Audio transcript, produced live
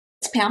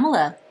It's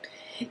Pamela.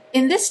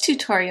 In this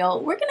tutorial,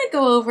 we're going to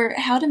go over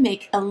how to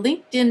make a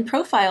LinkedIn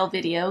profile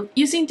video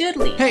using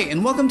Doodly. Hey,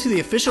 and welcome to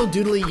the official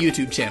Doodly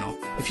YouTube channel.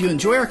 If you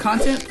enjoy our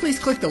content, please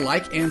click the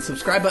like and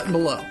subscribe button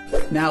below.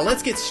 Now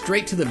let's get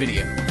straight to the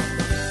video.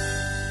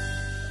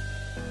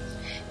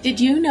 Did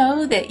you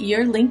know that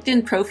your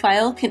LinkedIn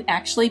profile can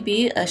actually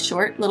be a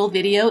short little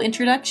video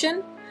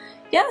introduction?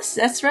 Yes,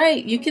 that's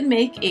right. You can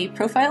make a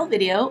profile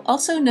video,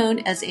 also known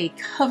as a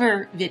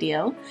cover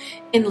video,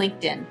 in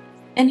LinkedIn.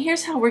 And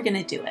here's how we're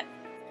going to do it.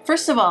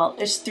 First of all,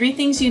 there's 3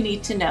 things you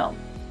need to know.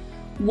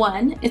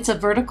 1, it's a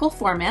vertical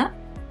format.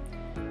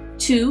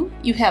 2,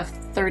 you have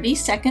 30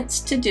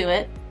 seconds to do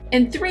it.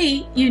 And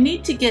 3, you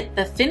need to get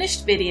the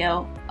finished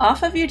video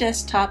off of your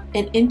desktop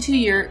and into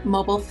your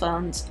mobile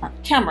phone's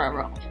camera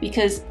roll,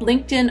 because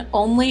LinkedIn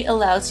only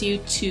allows you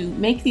to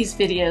make these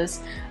videos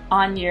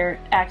on your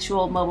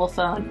actual mobile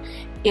phone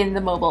in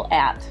the mobile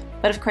app.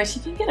 But of course,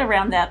 you can get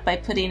around that by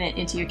putting it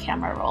into your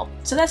camera roll.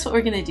 So that's what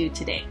we're going to do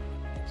today.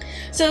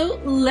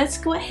 So let's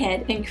go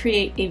ahead and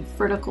create a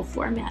vertical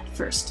format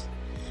first.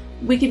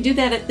 We can do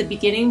that at the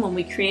beginning when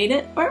we create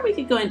it, or we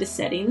could go into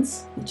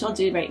settings, which I'll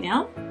do right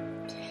now,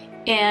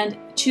 and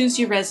choose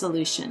your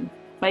resolution.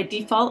 By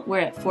default, we're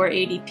at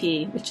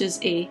 480p, which is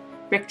a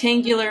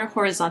rectangular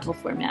horizontal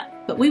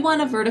format, but we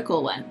want a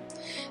vertical one.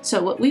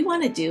 So what we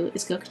want to do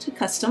is go to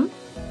custom.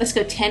 Let's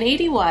go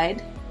 1080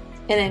 wide,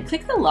 and then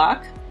click the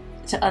lock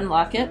to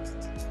unlock it.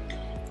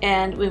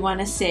 And we want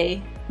to say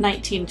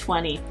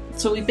 1920.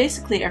 So we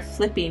basically are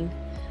flipping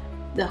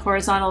the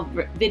horizontal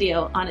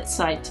video on its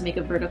side to make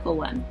a vertical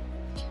one.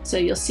 So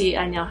you'll see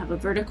I now have a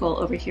vertical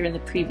over here in the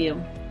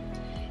preview.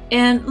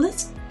 And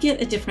let's get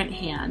a different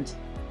hand.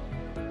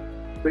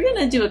 We're going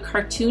to do a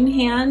cartoon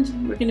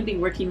hand. We're going to be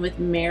working with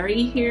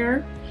Mary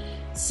here.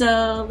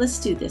 So let's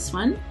do this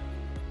one.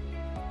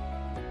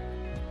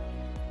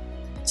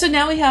 So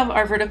now we have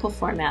our vertical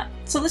format.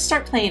 So let's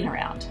start playing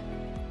around.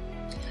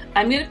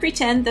 I'm going to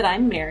pretend that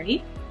I'm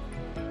Mary.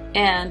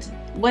 And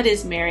what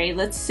is Mary?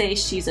 Let's say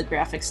she's a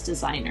graphics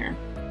designer.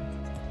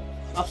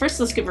 Well, first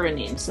let's give her a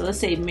name. So let's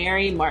say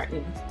Mary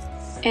Martin.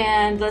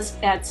 And let's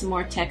add some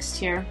more text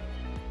here.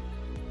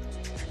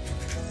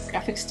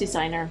 Graphics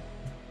designer.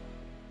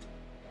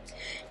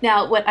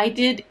 Now, what I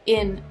did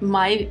in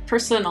my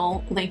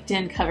personal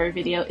LinkedIn cover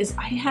video is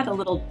I had a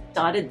little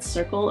dotted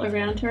circle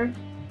around her,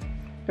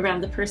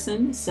 around the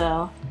person.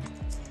 So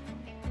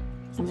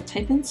I'm gonna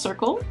type in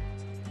circle.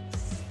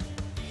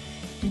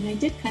 And I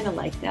did kind of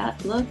like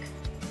that look.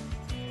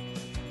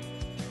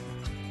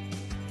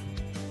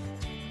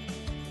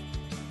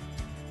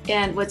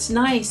 And what's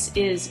nice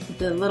is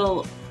the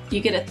little, you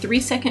get a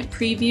 3-second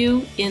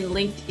preview in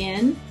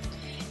LinkedIn,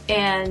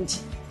 and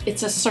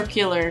it's a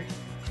circular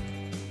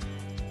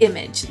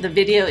image. The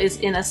video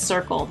is in a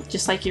circle,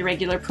 just like your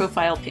regular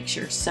profile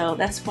picture. So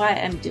that's why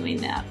I'm doing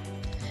that.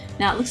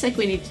 Now it looks like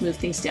we need to move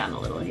things down a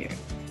little here.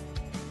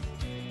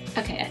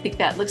 Okay, I think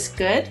that looks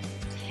good.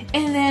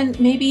 And then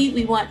maybe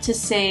we want to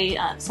say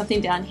something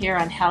down here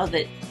on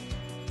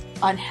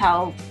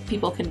how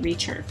people can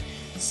reach her.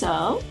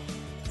 So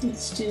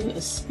let's do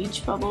a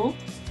speech bubble.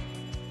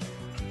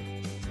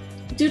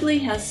 Doodly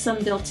has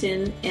some built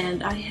in,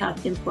 and I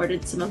have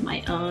imported some of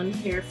my own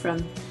here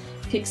from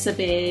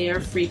Pixabay or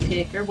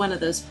FreePic or one of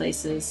those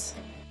places.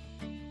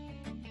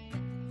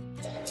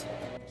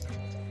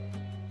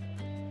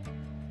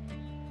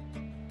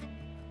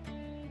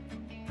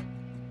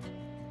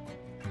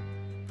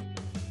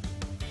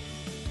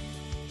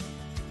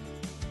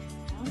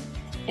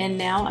 And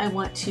now I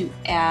want to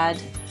add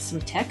some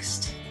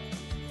text.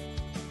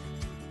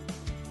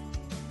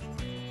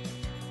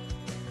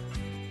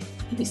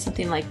 Maybe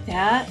something like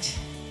that.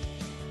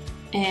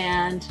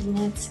 And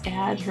let's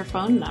add her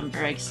phone number,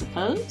 I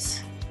suppose.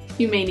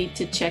 You may need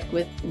to check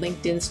with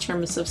LinkedIn's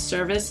terms of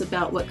service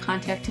about what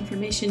contact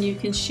information you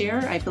can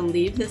share. I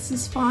believe this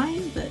is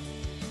fine, but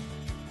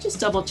just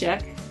double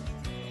check.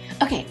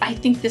 Okay, I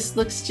think this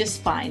looks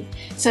just fine.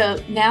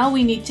 So now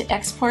we need to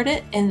export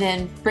it and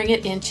then bring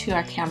it into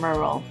our camera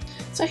roll.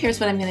 So here's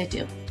what I'm going to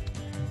do.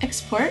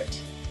 Export.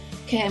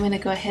 Okay, I'm going to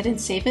go ahead and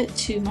save it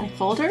to my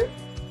folder.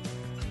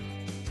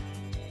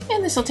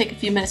 And this will take a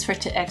few minutes for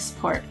it to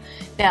export.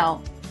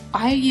 Now,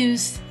 I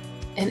use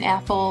an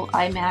Apple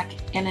iMac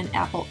and an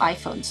Apple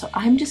iPhone, so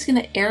I'm just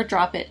going to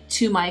AirDrop it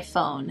to my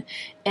phone,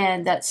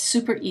 and that's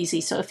super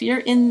easy. So if you're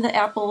in the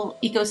Apple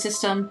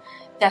ecosystem,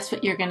 that's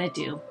what you're going to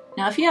do.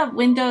 Now, if you have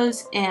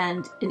Windows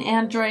and an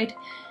Android,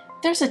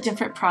 there's a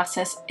different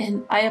process,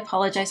 and I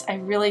apologize, I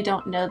really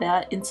don't know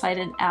that inside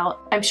and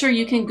out. I'm sure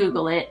you can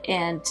Google it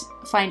and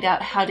find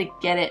out how to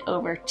get it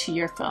over to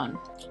your phone.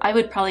 I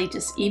would probably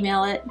just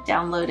email it,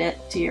 download it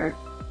to your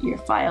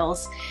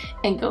files,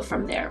 and go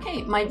from there.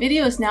 Okay, my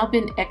video has now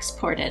been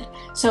exported.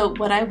 So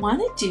what I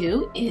want to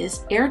do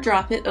is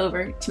AirDrop it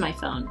over to my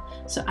phone.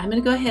 So I'm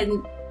going to go ahead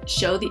and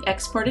show the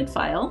exported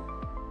file.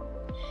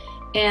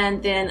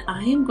 And then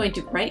I am going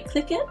to right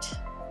click it,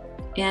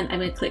 and I'm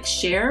going to click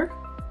Share,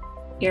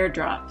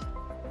 AirDrop.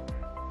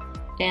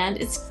 And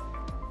it's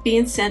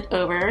being sent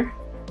over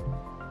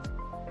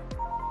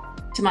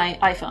to my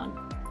iPhone.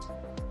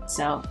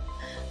 So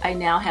I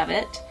now have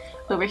it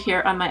over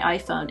here on my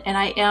iPhone, and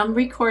I am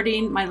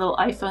recording my little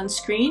iPhone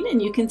screen,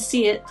 and you can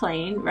see it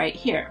playing right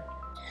here.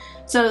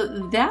 So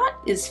that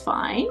is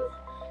fine.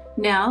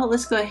 Now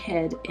let's go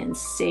ahead and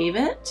save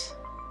it.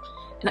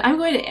 And I'm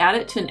going to add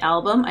it to an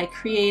album. I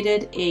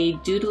created a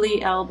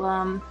Doodly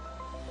album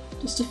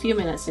just a few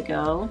minutes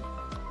ago.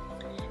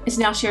 It's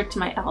now shared to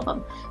my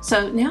album.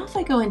 So now if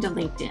I go into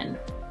LinkedIn,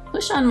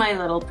 push on my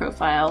little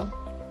profile,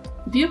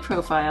 view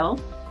profile.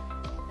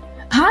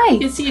 Hi, you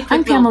can see a quick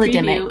I'm Pamela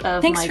little preview Dimmick.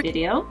 of Thanks my for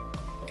video.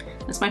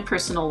 That's my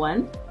personal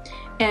one.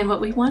 And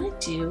what we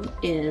want to do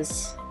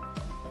is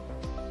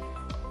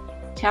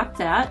tap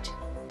that,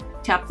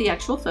 tap the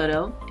actual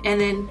photo,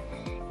 and then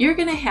you're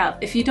going to have,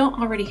 if you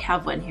don't already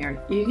have one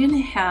here, you're going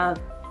to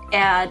have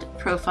add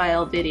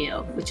profile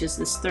video, which is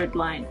this third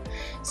line.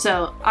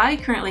 So I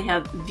currently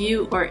have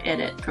view or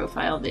edit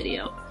profile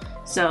video.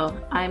 So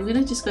I'm going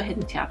to just go ahead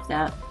and tap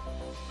that.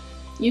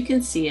 You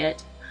can see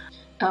it.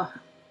 Oh,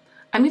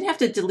 I'm going to have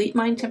to delete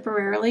mine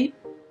temporarily.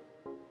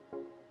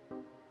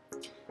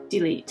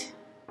 Delete.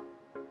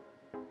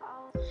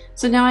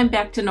 So now I'm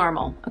back to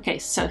normal. Okay,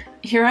 so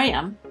here I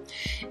am.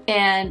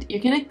 And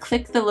you're going to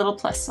click the little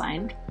plus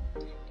sign.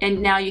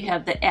 And now you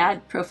have the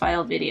add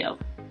profile video.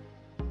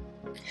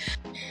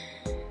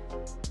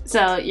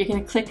 So you're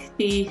going to click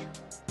the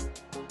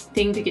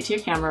thing to get to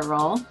your camera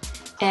roll.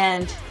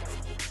 And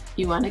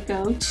you want to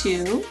go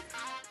to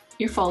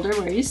your folder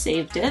where you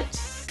saved it.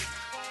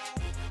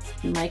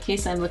 In my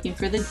case, I'm looking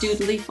for the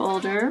Doodly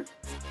folder.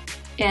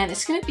 And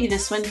it's going to be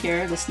this one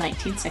here, this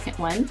 19-second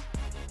one.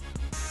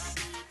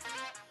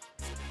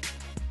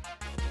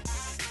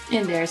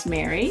 And there's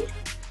Mary.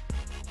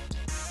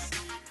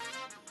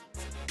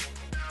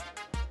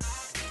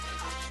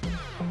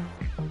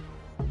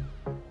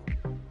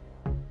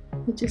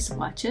 We'll just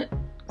watch it,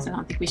 because I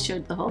don't think we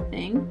showed the whole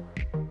thing.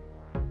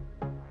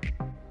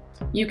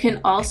 You can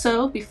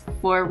also,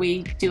 before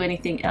we do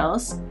anything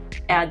else,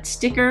 add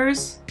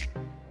stickers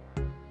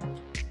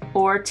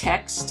or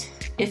text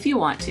if you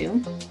want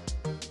to.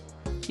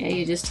 Okay,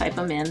 you just type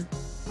them in.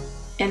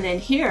 And then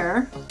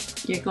here,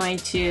 you're going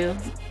to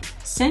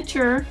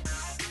center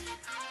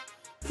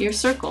your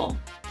circle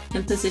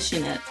and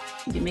position it.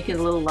 You can make it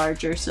a little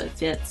larger so it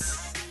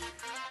fits.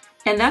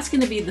 And that's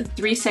going to be the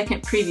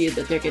 3-second preview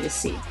that they're going to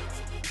see.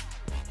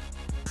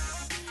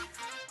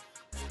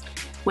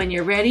 When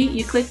you're ready,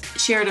 you click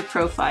Share to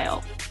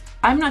Profile.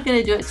 I'm not going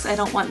to do it because I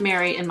don't want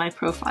Mary in my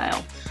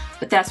profile,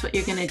 but that's what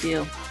you're going to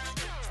do.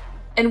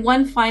 And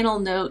one final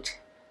note,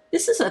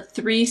 this is a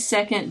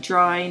 3-second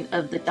drawing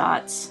of the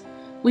dots.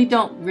 We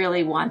don't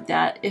really want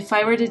that. If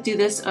I were to do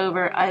this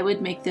over, I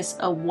would make this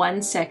a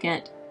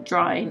 1-second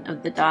drawing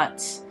of the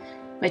dots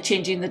by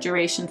changing the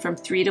duration from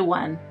 3 to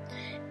 1.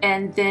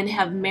 And then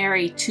have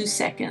Mary 2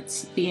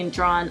 seconds being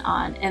drawn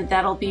on, and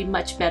that'll be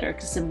much better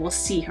because then we'll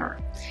see her.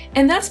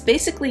 And that's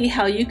basically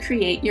how you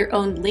create your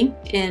own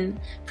LinkedIn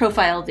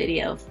profile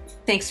video.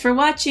 Thanks for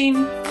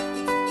watching.